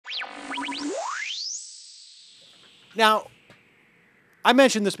Now, I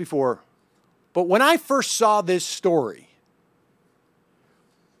mentioned this before, but when I first saw this story,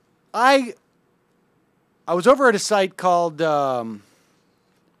 I was over at a site called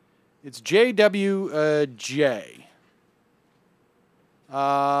it's JWJ.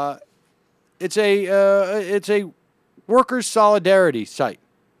 It's a workers' solidarity site.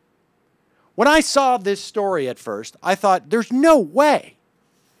 When I saw this story at first, I thought, "There's no way.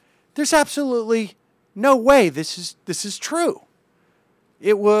 There's absolutely no way this is true."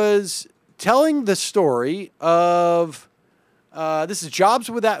 It was telling the story of this is Jobs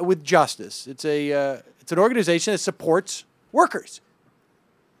with Justice. It's an organization that supports workers.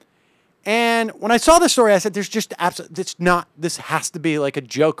 And when I saw the story, I said, "There's just absolutely, it's not. This has to be like a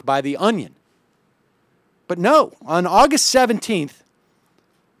joke by The Onion." But no, on August 17th,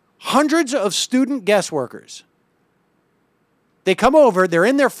 hundreds of student guest workers, they come over. They're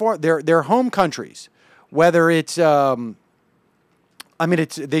in their home countries, whether it's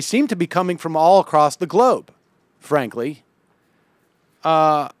they seem to be coming from all across the globe, frankly.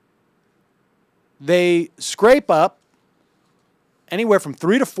 They scrape up anywhere from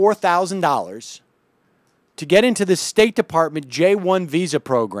 $3,000 to $4,000 to get into the State Department J-1 visa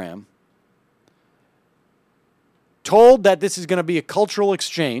program, told that this is going to be a cultural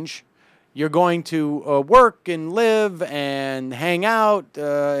exchange. You're going to work and live and hang out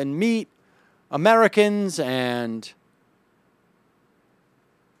and meet Americans, and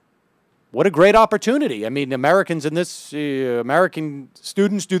what a great opportunity. I mean, Americans in this, American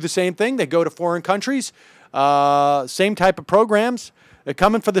students do the same thing. They go to foreign countries, same type of programs. They're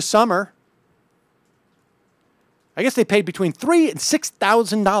coming for the summer. I guess they paid between $3,000 and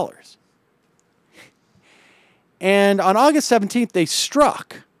 $6,000. And on August 17th, they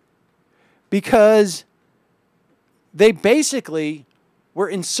struck because they basically were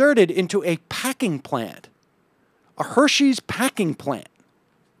inserted into a packing plant, a Hershey's packing plant,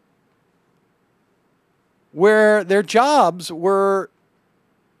 where their jobs were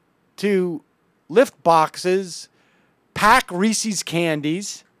to lift boxes, pack Reese's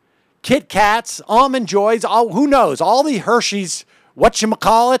candies, Kit Kats, Almond Joys, who knows, all the Hershey's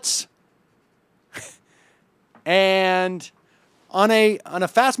whatchamacallits. And on a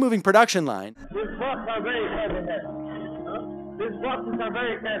fast-moving production line. These boxes are very heavy. These boxes are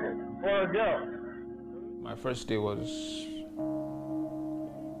very heavy for a girl. My first day was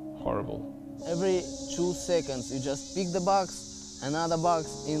horrible. Every 2 seconds, you just pick the box, another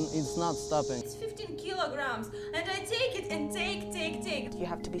box, and it's not stopping. It's 15 kilograms, and I take it and take. You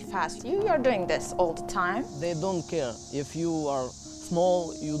have to be fast. You are doing this all the time. They don't care. If you are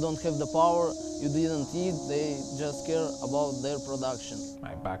small, you don't have the power, you didn't eat, they just care about their production.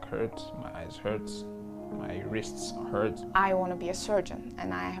 My back hurts, my eyes hurt, my wrists hurt. I want to be a surgeon,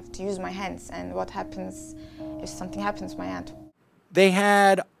 and I have to use my hands, and what happens if something happens to my hand? They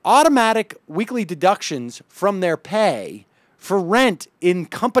had automatic weekly deductions from their pay for rent in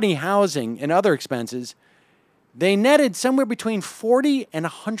company housing and other expenses. They netted somewhere between $40 and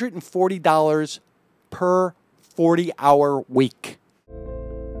 $140 per 40-hour week.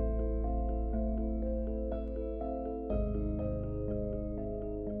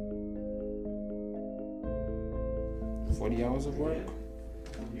 $40 of work.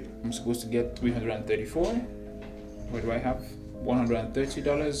 I'm supposed to get $334. What do I have?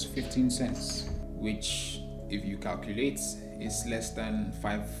 $130.15, which, if you calculate, is less than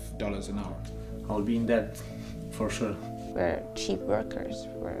 $5 an hour. I'll be in debt, for sure. We're cheap workers,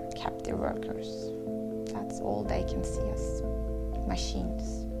 we're captive workers. That's all they can see us,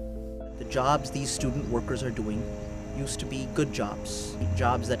 machines. The jobs these student workers are doing used to be good jobs,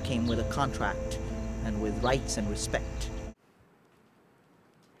 jobs that came with a contract and with rights and respect.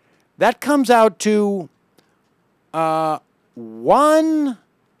 That comes out to $1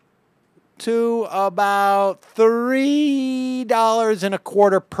 to about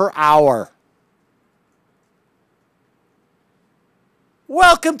 $3.25 per hour.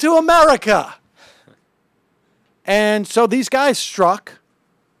 Welcome to America. And so these guys struck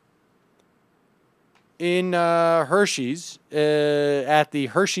in Hershey's, at the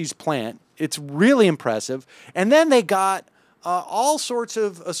Hershey's plant. It's really impressive. And then they got all sorts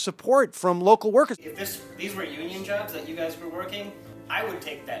of support from local workers. If these were union jobs that you guys were working, I would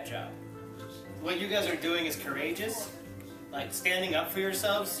take that job. What you guys are doing is courageous. Like, standing up for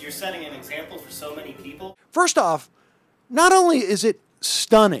yourselves, you're setting an example for so many people. First off, not only is it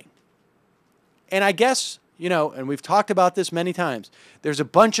stunning, and I guess, you know, and we've talked about this many times, there's a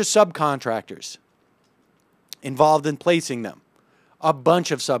bunch of subcontractors involved in placing them. A bunch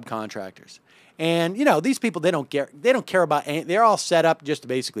of subcontractors. And, you know, these people, they don't care about anything. They're all set up just to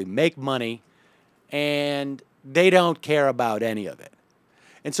basically make money and they don't care about any of it.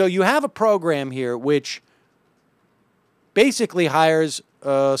 And so you have a program here which basically hires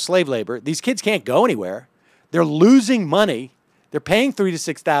slave labor. These kids can't go anywhere. They're losing money. They're paying $3,000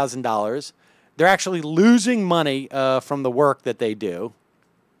 to $6,000. They're actually losing money from the work that they do.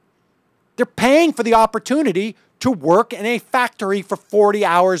 They're paying for the opportunity to work in a factory for 40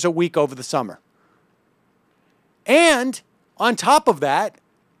 hours a week over the summer. And on top of that,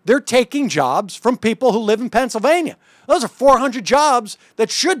 they're taking jobs from people who live in Pennsylvania. Those are 400 jobs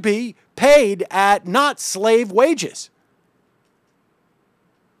that should be paid at not slave wages.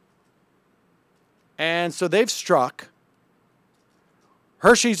 And so they've struck.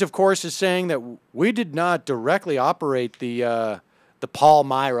 Hershey's, of course, is saying that we did not directly operate the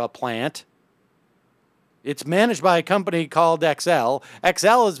Palmyra plant. It's managed by a company called XL.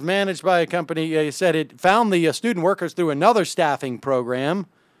 XL is managed by a company, said it found the student workers through another staffing program.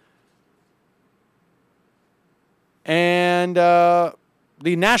 And the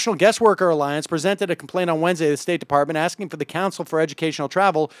National Guest Worker Alliance presented a complaint on Wednesday to the State Department asking for the Council for Educational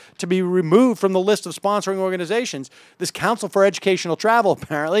Travel to be removed from the list of sponsoring organizations. This Council for Educational Travel,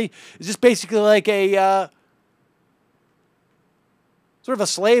 apparently, is just basically like a sort of a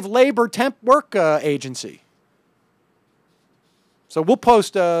slave labor temp work agency. So we'll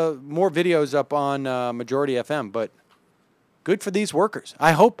post more videos up on Majority FM, but good for these workers.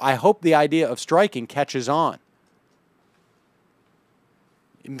 I hope the idea of striking catches on.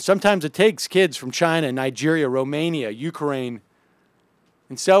 Sometimes it takes kids from China, Nigeria, Romania, Ukraine,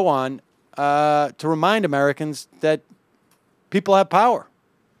 and so on to remind Americans that people have power.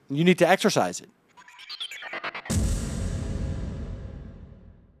 You need to exercise it.